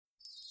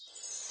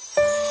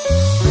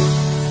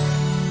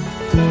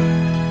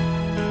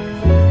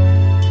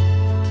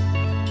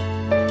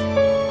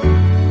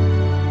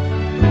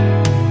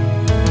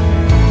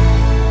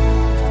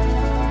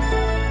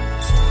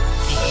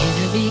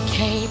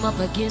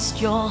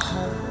against your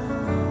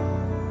home.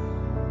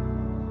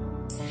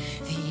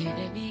 The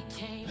enemy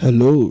came.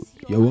 Hello,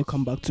 you're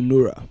welcome back to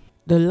Nora.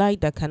 The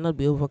light that cannot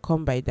be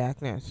overcome by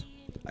darkness.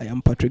 I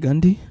am Patrick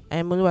Gandhi. I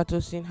am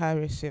Oluwatosin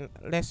Harrison.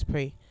 Let's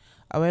pray.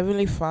 Our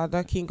Heavenly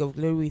Father, King of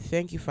Glory, we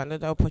thank you for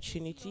another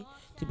opportunity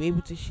to be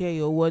able to share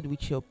your word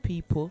with your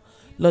people.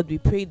 Lord, we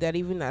pray that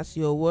even as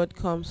your word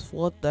comes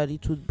forth, that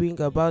it would bring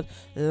about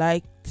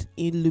light,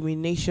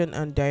 illumination,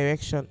 and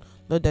direction.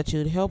 Lord, that you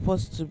would help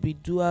us to be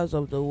doers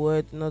of the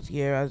word, not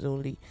hearers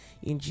only.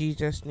 In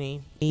Jesus'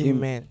 name,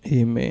 amen.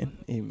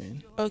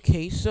 Amen.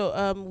 Okay,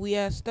 so we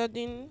are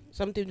studying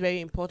something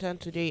very important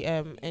today,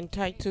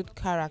 entitled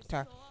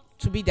character.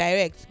 To be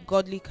direct,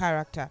 godly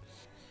character.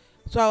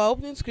 So our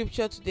opening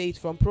scripture today is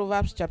from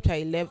Proverbs chapter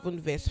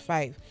 11 verse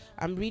 5.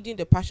 I'm reading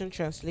the Passion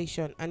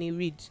Translation, and it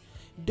reads,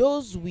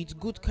 "Those with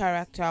good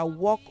character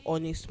walk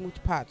on a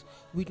smooth path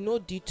with no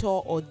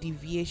detour or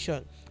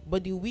deviation,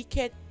 but the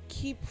wicked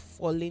keep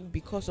falling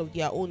because of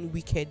their own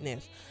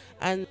wickedness."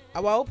 And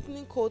our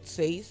opening quote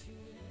says,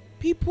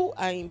 "People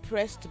are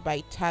impressed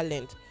by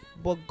talent,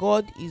 but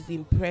God is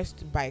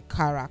impressed by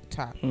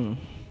character."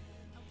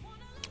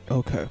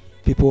 Okay.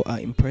 People are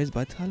impressed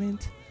by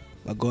talent,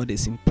 but God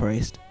is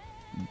impressed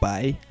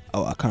by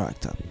our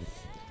character.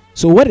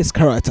 So what is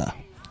character?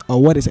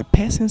 Or what is a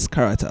person's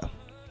character?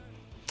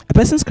 A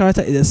person's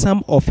character is a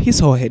sum of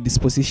his or her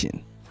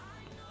disposition,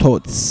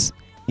 thoughts,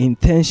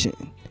 intention,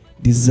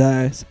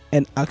 desires,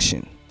 and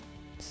action.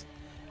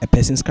 A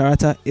person's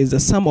character is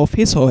the sum of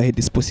his or her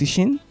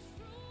disposition,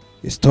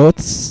 his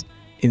thoughts,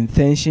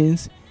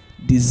 intentions,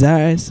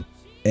 desires,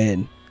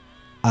 and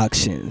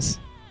actions.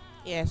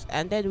 Yes,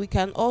 and then we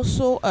can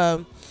also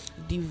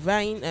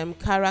define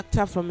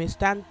character from a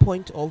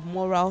standpoint of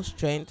moral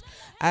strength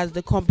as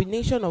the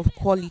combination of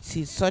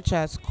qualities such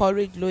as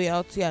courage,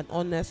 loyalty, and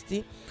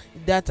honesty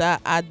that are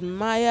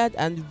admired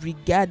and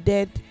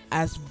regarded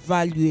as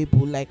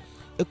valuable. Like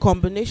a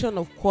combination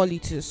of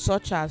qualities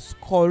such as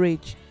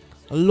courage,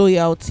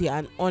 loyalty,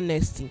 and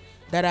honesty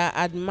that are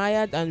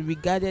admired and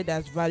regarded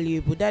as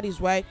valuable. That is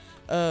why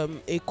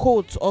a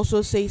quote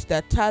also says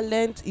that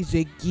talent is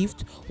a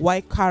gift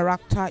while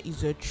character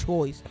is a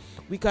choice.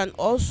 We can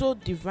also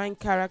define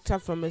character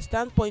from a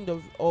standpoint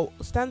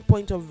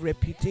of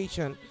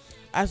reputation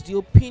as the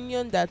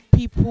opinion that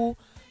people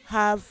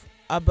have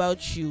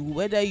about you,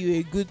 whether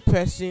you're a good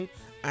person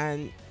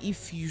and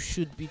if you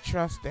should be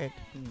trusted.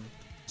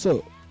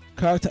 So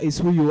character is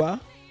who you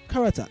are.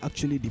 Character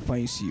actually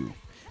defines you.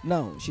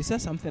 Now she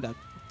says something that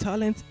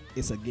talent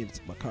is a gift,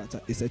 but character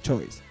is a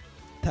choice.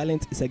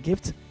 Talent is a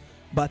gift,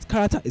 but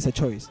character is a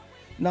choice.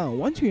 Now,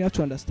 one thing you have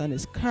to understand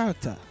is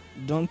character.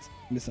 Don't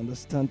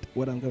misunderstand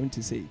what I'm going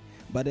to say.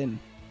 But then,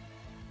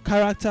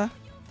 character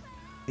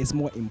is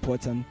more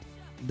important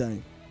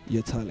than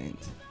your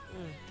talent.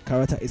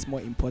 Character is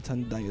more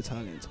important than your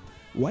talent.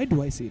 Why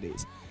do I say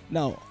this?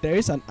 Now, there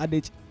is an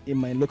adage in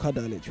my local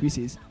dialect which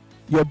says,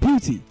 your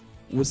beauty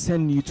will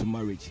send you to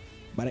marriage,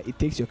 but it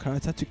takes your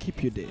character to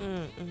keep you there.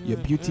 Your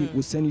beauty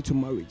will send you to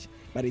marriage,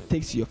 but it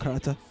takes your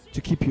character to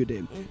keep you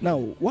there. Now,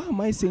 why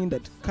am I saying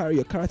that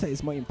your character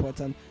is more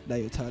important than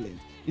your talent?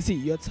 You see,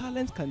 your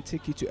talent can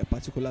take you to a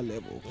particular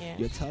level. Yes.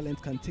 Your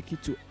talent can take you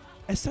to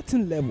a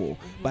certain level,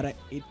 but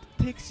it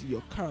takes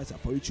your character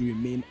for you to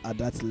remain at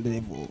that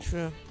level.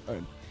 True.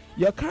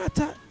 Your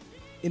character,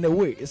 in a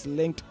way, is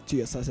linked to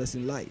your success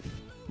in life.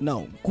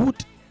 Now,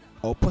 good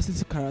or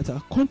positive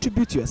character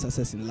contribute to your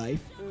success in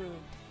life,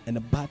 and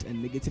a bad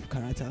and negative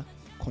character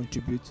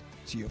contribute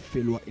to your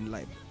failure in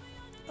life.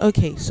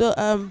 Okay, so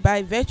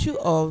by virtue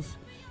of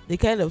the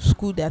kind of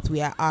school that we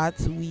are at,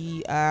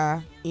 we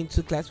are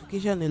into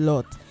classification a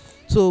lot.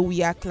 So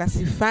we are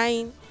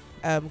classifying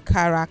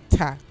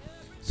character.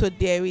 So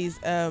there is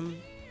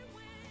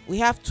we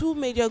have two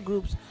major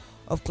groups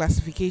of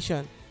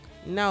classification.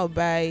 Now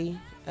by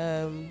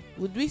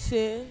would we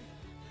say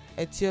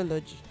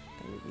etiology?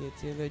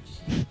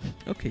 Etiology.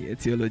 Okay,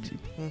 etiology.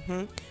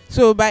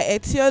 So by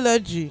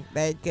etiology,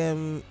 like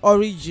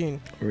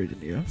origin,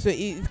 yeah. so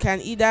it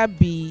can either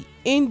be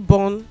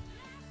inborn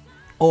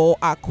or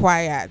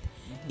acquired.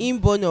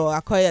 Inborn or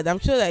acquired. I'm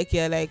sure like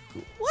you're like,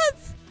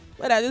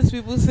 what are those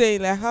people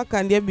saying? Like, how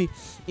can there be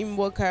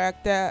inborn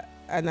character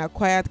and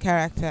acquired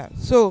character?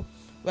 So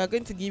we're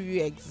going to give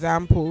you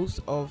examples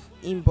of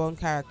inborn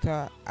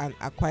character and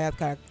acquired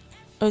character.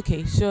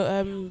 Okay,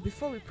 so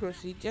before we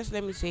proceed, just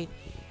let me say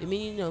the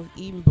meaning of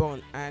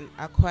inborn and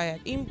acquired.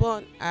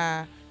 Inborn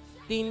are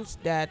things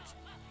that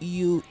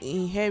you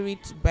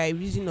inherit by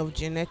reason of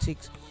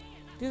genetics,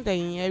 things that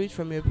you inherit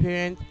from your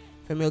parent,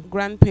 from your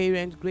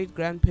grandparent, great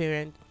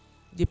grandparent,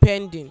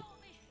 depending.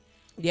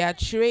 They are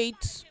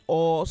traits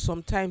or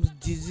sometimes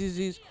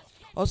diseases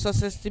or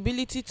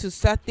susceptibility to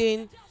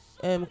certain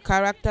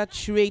character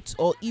traits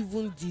or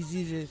even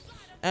diseases.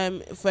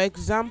 For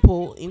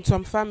example, in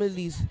some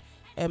families,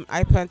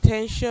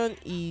 hypertension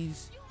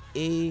is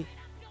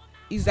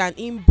an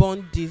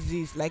inborn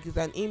disease, like it's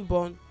an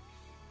inborn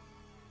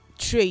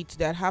trait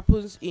that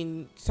happens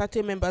in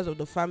certain members of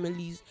the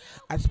families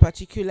at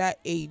particular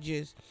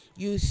ages.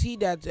 You see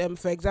that,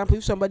 for example,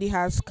 if somebody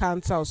has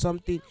cancer or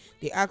something,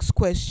 they ask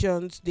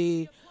questions.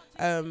 They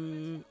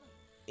um,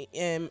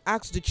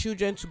 ask the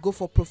children to go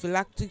for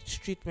prophylactic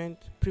treatment,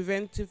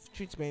 preventive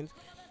treatment,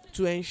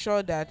 to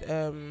ensure that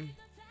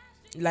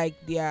like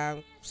they are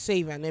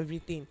safe and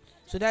everything.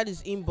 So that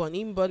is inborn.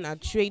 Inborn are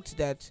traits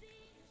that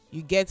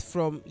you get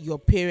from your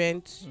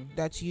parents,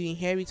 that you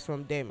inherit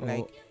from them. Oh,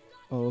 Like,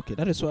 okay,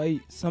 that is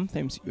why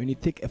sometimes when you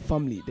take a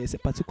family, there's a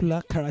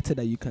particular character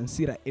that you can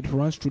see that it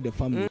runs through the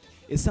family.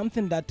 It's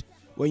something that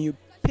when you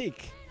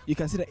pick, you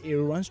can see that it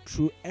runs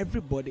through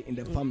everybody in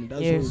the family.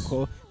 That's what we Yes.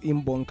 call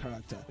inborn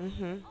character.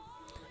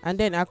 and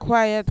then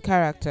acquired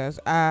characters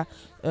are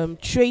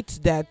traits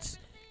that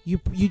you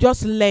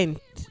just learn,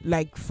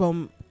 like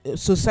from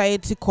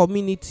society,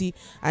 community,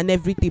 and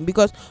everything.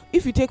 Because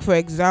if you take, for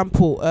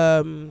example,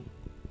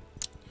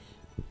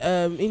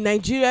 in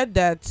Nigeria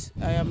that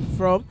I am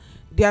from,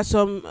 there are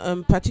some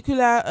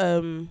particular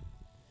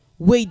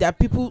way that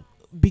people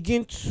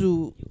begin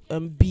to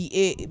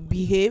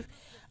behave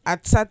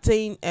at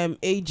certain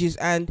ages,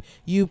 and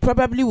you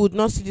probably would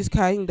not see this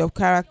kind of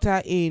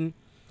character in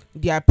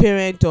their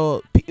parent,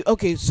 or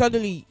okay,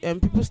 suddenly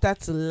people start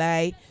to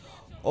lie,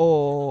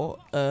 or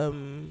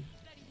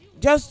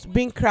just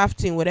being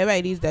crafting whatever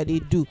it is that they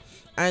do,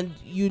 and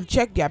you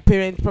check their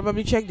parents,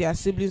 probably check their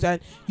siblings, and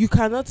you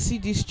cannot see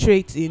these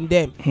traits in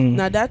them.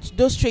 Now that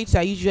those traits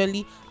are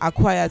usually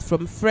acquired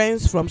from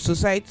friends, from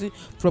society,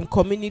 from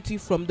community,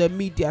 from the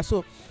media.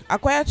 So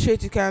acquired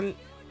traits, it can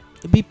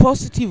be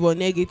positive or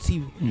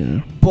negative,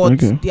 Yeah. but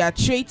Okay. they are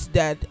traits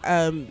that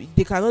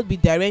they cannot be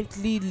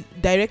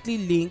directly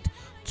linked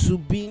to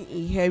being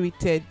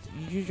inherited,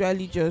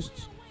 usually just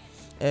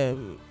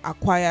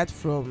acquired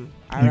from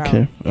around.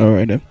 Okay. All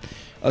right then.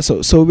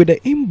 So with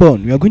the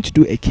inborn, we are going to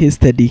do a case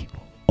study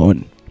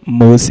on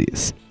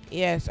Moses.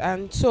 Yes,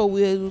 and so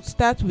we'll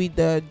start with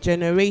the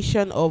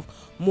generation of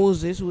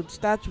Moses. We'll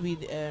start with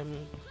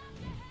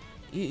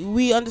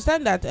we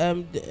understand that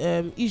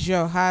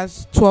Israel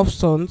has 12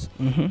 sons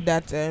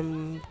that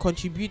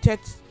contributed,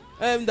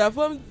 that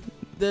formed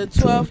the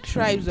 12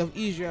 tribes of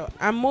Israel,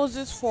 and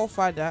Moses'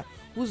 forefather,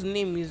 whose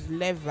name is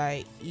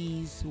Levi,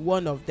 is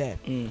one of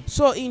them.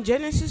 So in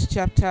Genesis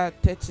chapter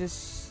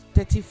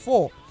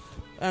 34,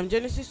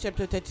 Genesis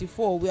chapter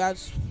 34,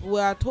 we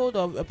are told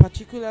of a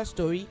particular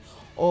story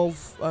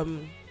of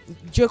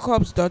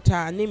Jacob's daughter.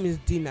 Her name is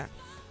Dinah,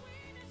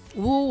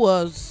 who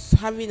was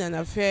having an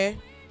affair.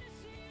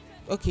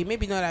 Okay,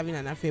 maybe not having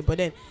an affair, but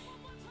then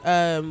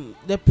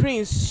the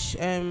prince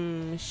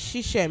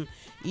Shechem,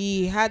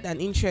 he had an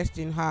interest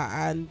in her,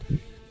 and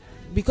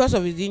because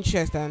of his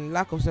interest and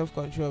lack of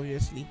self-control,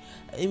 obviously,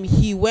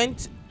 he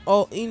went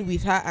all in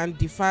with her and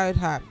defiled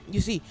her. You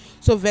see,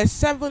 so verse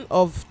 7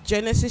 of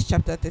Genesis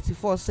chapter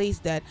 34 says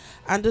that,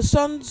 and the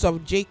sons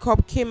of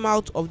Jacob came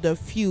out of the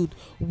field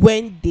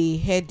when they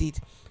heard it,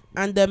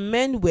 and the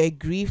men were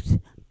grieved,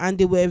 and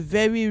they were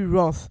very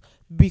wroth,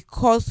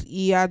 because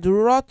he had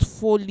wrought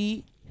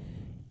folly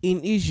in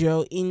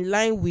Israel in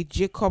line with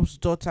Jacob's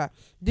daughter.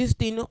 This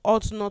thing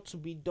ought not to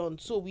be done.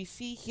 So we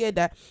see here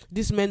that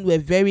these men were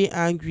very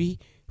angry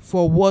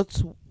for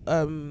what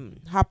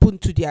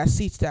happened to their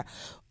sister.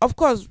 Of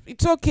course,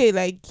 it's okay,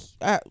 like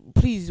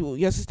please,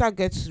 your sister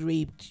gets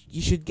raped,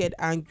 you should get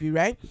angry,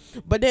 right?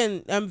 But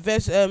then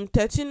verse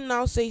 13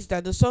 now says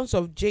that the sons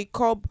of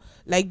Jacob,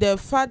 like the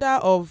father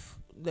of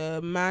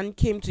the man,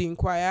 came to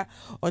inquire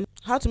on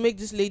how to make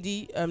this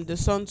lady the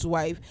son's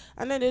wife,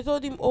 and then they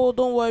told him, oh,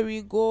 don't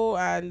worry, go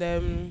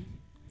and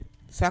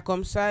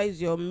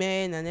circumcise your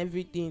men and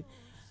everything.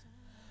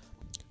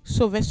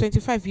 So verse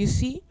 25, you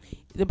see,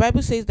 the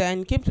Bible says that,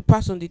 and it came to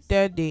pass on the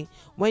third day,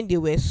 when they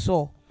were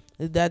sore,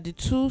 that the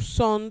two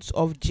sons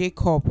of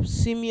Jacob,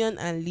 Simeon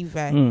and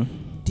Levi,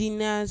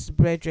 Dinah's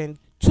brethren,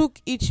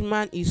 took each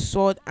man his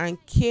sword and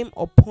came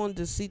upon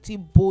the city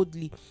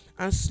boldly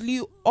and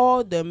slew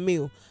all the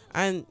male,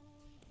 and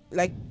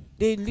like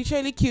they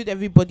literally killed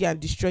everybody and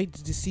destroyed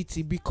the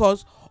city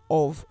because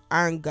of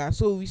anger.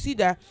 So we see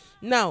that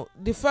now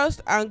the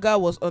first anger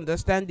was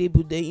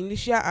understandable, the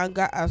initial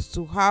anger as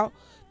to how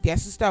their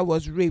sister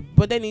was raped,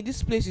 but then in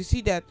this place you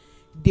see that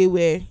they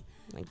were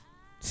like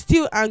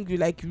still angry,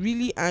 like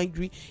really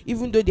angry,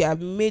 even though they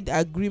have made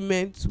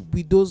agreements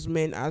with those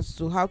men as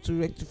to how to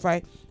rectify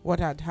what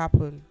had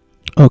happened.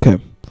 Okay,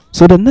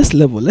 so the next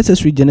level, let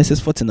us read Genesis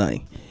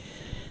 49.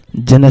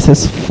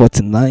 Genesis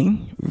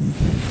 49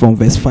 from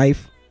verse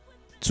 5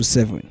 to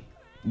 7.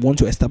 Want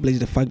to establish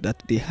the fact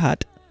that they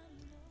had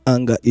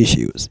anger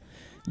issues.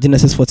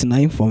 Genesis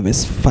 49 from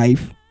verse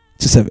 5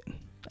 to 7.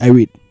 I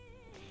read.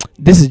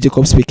 This is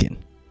Jacob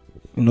speaking.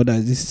 You know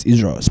that this is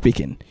Israel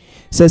speaking.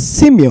 It says,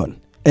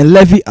 Simeon and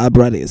Levi are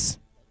brothers.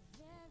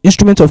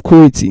 Instruments of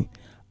cruelty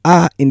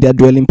are in their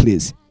dwelling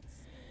place.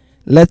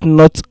 Let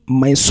not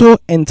my soul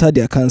enter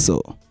their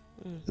council.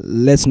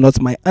 Let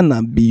not my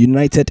honor be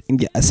united in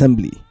their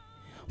assembly.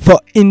 For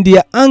in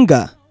their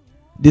anger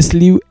they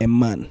slew a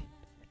man,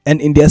 and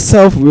in their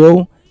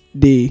self-will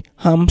they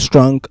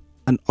hamstrung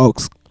an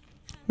ox.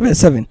 Verse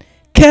 7.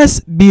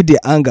 Cursed be the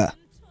anger,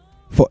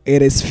 for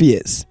it is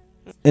fierce,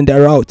 and the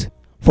wrath,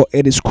 for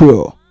it is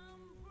cruel.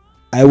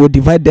 I will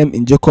divide them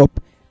in Jacob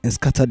and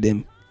scatter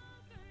them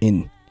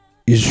in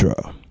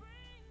Israel.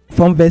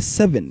 From verse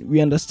 7,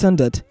 we understand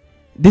that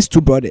these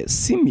two brothers,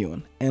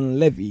 Simeon and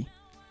Levi,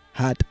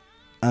 had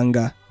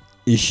anger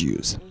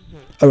issues.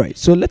 All right,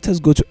 so let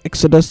us go to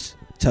Exodus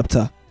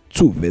chapter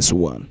 2, verse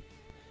 1.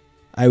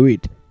 I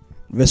read,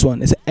 verse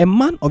 1. It says, a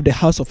man of the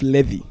house of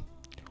Levi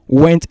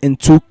went and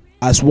took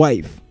as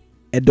wife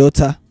a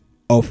daughter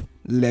of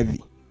Levi.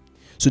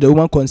 So the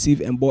woman conceived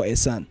and bore a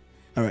son.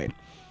 All right,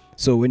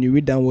 so when you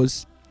read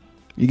downwards,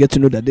 you get to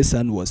know that this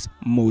son was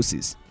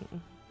Moses.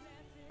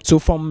 So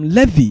from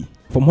Levi,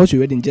 from what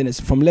you read in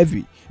Genesis, from Levi,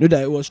 you know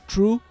that it was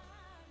through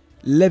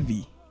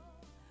Levi,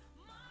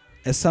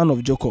 a son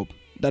of Jacob,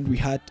 that we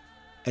had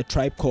a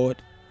tribe called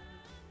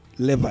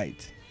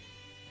Levite.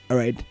 All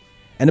right,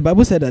 and the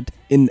Bible said that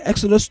in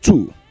Exodus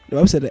 2, the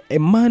Bible said that a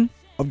man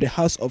of the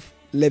house of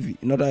Levi,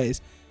 in other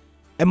words,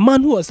 a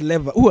man who was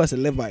a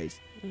Levite,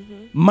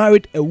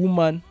 married a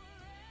woman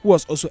who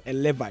was also a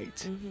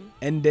Levite,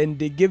 and then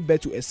they gave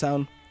birth to a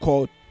son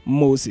called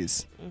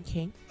Moses.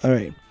 Okay. All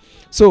right,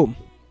 so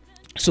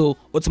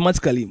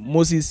automatically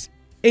Moses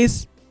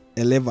is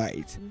a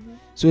Levite.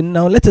 So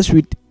now let us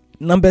read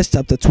Numbers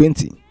chapter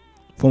 20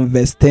 from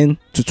verse 10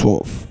 to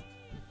 12.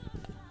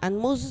 And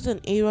Moses and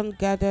Aaron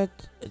gathered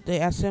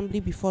the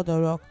assembly before the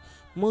rock.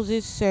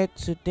 Moses said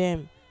to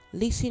them,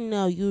 listen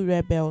now, you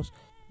rebels.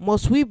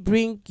 Must we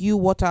bring you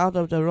water out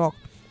of the rock?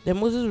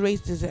 Then Moses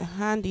raised his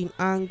hand in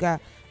anger,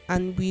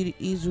 and with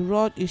his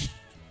rod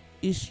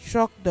he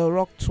struck the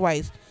rock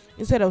twice,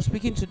 instead of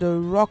speaking to the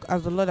rock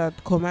as the Lord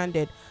had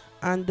commanded.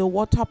 And the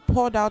water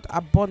poured out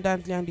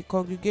abundantly, and the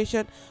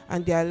congregation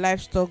and their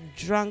livestock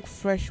drank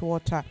fresh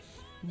water.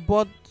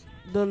 But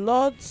the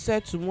Lord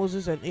said to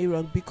Moses and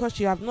Aaron, because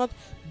you have not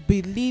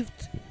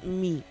believed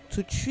me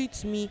to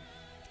treat me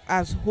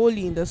as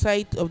holy in the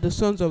sight of the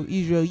sons of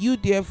Israel, you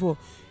therefore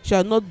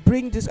shall not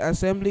bring this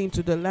assembly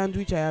into the land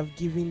which I have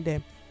given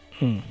them.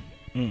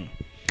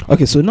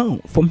 Okay, so now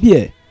from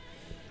here,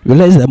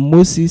 realize that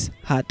Moses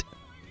had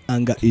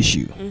anger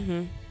issue.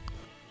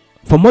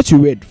 From what you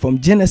read from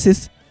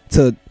Genesis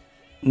to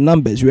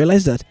Numbers, you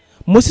realize that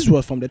Moses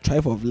was from the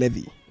tribe of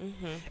Levi,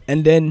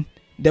 and then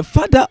the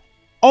father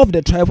of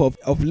the tribe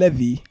of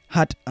Levi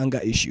had anger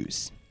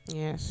issues.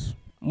 Yes.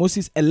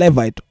 Moses, a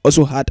Levite,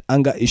 also had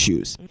anger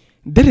issues.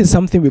 There is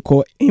something we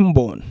call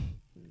inborn.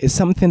 It's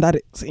something that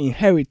is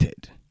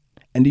inherited,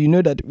 and you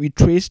know that we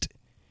traced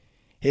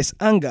his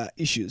anger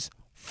issues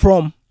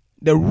from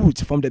the root,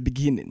 from the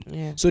beginning.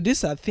 Yeah. So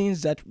these are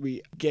things that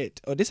we get,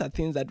 or these are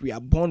things that we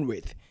are born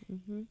with.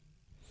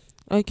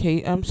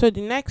 Okay, so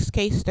the next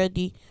case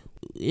study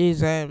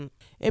is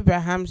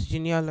Abraham's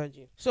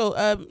genealogy.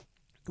 So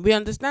we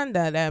understand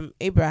that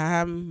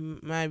Abraham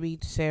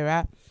married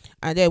Sarah,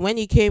 and then when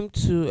he came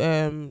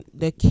to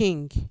the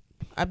king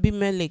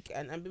Abimelech,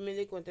 and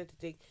Abimelech wanted to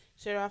take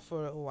Sarah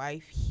for a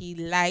wife, he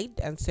lied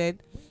and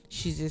said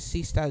she's his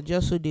sister,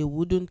 just so they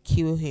wouldn't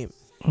kill him.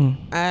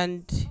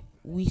 And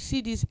we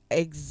see this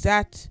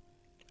exact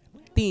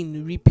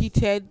thing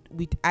repeated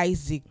with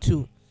Isaac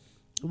too,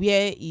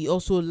 where he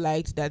also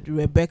lied that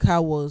Rebecca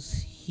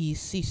was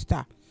his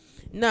sister.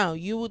 Now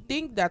you would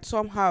think that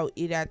somehow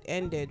it had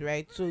ended,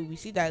 right? So we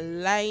see that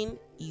lying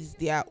is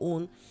their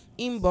own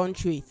inborn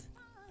trait.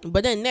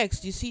 But then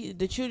next you see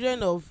the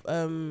children of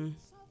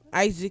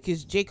Isaac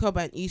is Jacob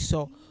and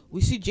Esau. We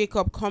see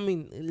Jacob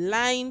coming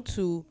lying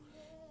to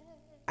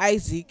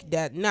Isaac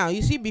that now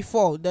you see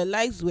before the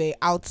lies were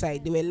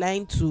outside, they were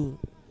lying to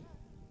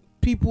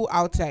people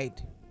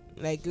outside,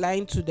 like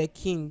lying to the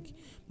king.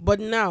 But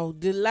now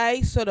the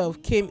lie sort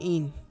of came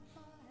in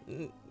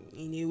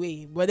a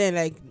way, but then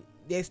like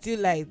they still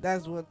lied.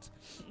 That's what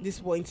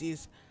this point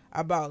is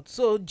about.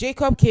 So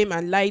Jacob came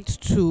and lied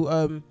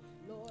to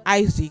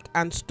Isaac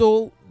and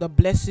stole the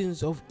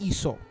blessings of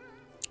Esau.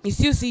 You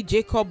still see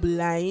Jacob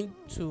lying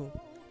to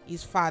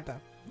his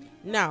father.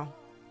 Now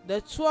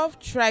the 12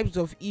 tribes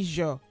of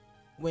Israel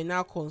were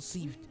now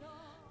conceived.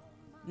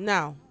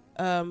 Now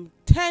 10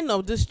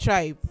 of this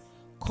tribe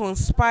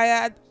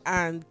conspired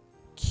and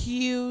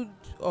killed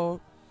or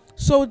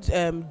sold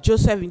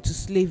Joseph into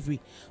slavery,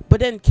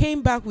 but then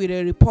came back with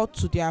a report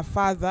to their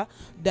father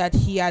that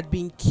he had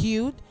been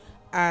killed,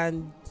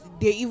 and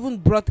they even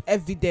brought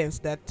evidence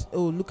that,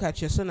 oh, look at,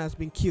 your son has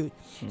been killed.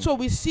 So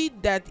we see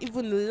that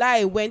even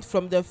lie went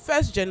from the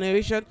first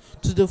generation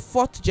to the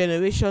fourth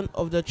generation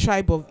of the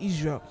tribe of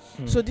Israel.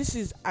 So this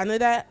is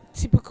another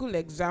typical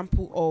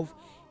example of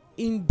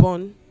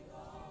inborn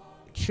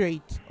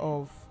trait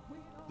of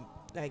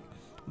like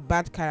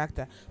bad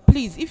character.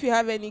 Please, if you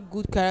have any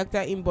good character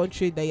inborn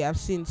trait that you have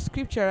seen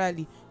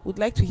scripturally, would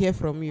like to hear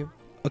from you.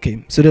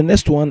 Okay, so the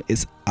next one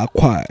is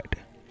acquired.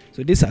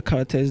 So these are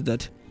characters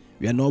that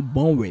we are not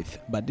born with,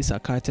 but these are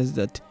characters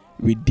that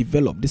we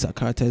develop. These are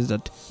characters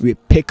that we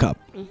pick up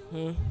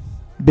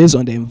based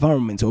on the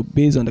environment or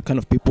based on the kind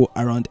of people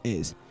around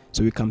us.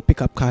 So we can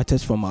pick up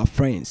characters from our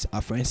friends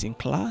in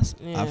class,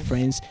 our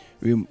friends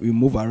we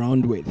move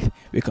around with.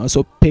 We can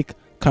also pick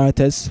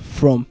characters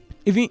from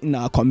even in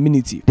our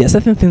community. There are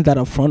certain things that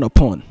are frowned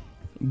upon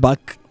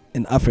back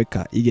in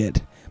Africa, you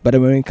get. But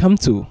when it comes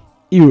to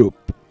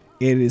Europe,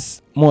 it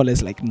is more or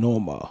less like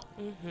normal.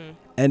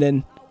 And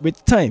then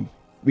with time,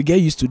 we get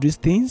used to these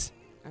things.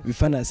 We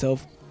find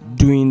ourselves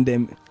doing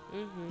them.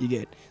 You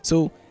get.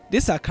 So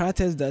these are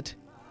characters that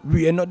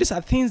we are not. These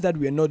are things that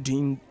we are not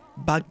doing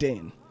back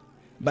then.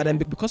 But then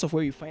because of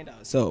where we find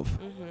ourselves,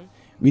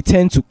 we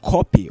tend to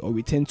copy or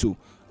we tend to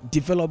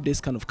develop this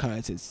kind of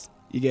characters.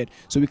 You get.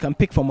 So we can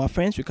pick from our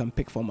friends. We can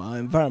pick from our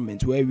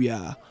environment where we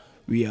are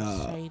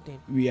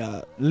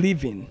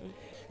living.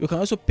 We can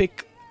also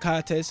pick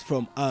characters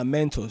from our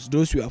mentors,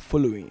 those we are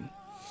following.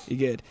 You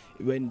get.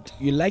 When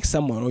you like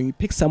someone or you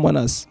pick someone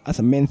as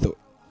a mentor,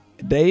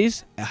 there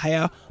is a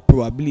higher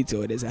probability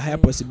or there's a higher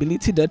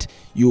possibility that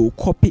you will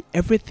copy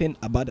everything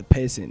about the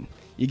person.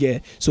 You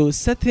get. So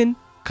certain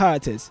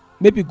characters,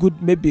 maybe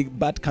good, maybe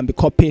bad, can be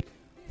copied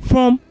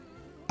from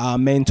our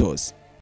mentors.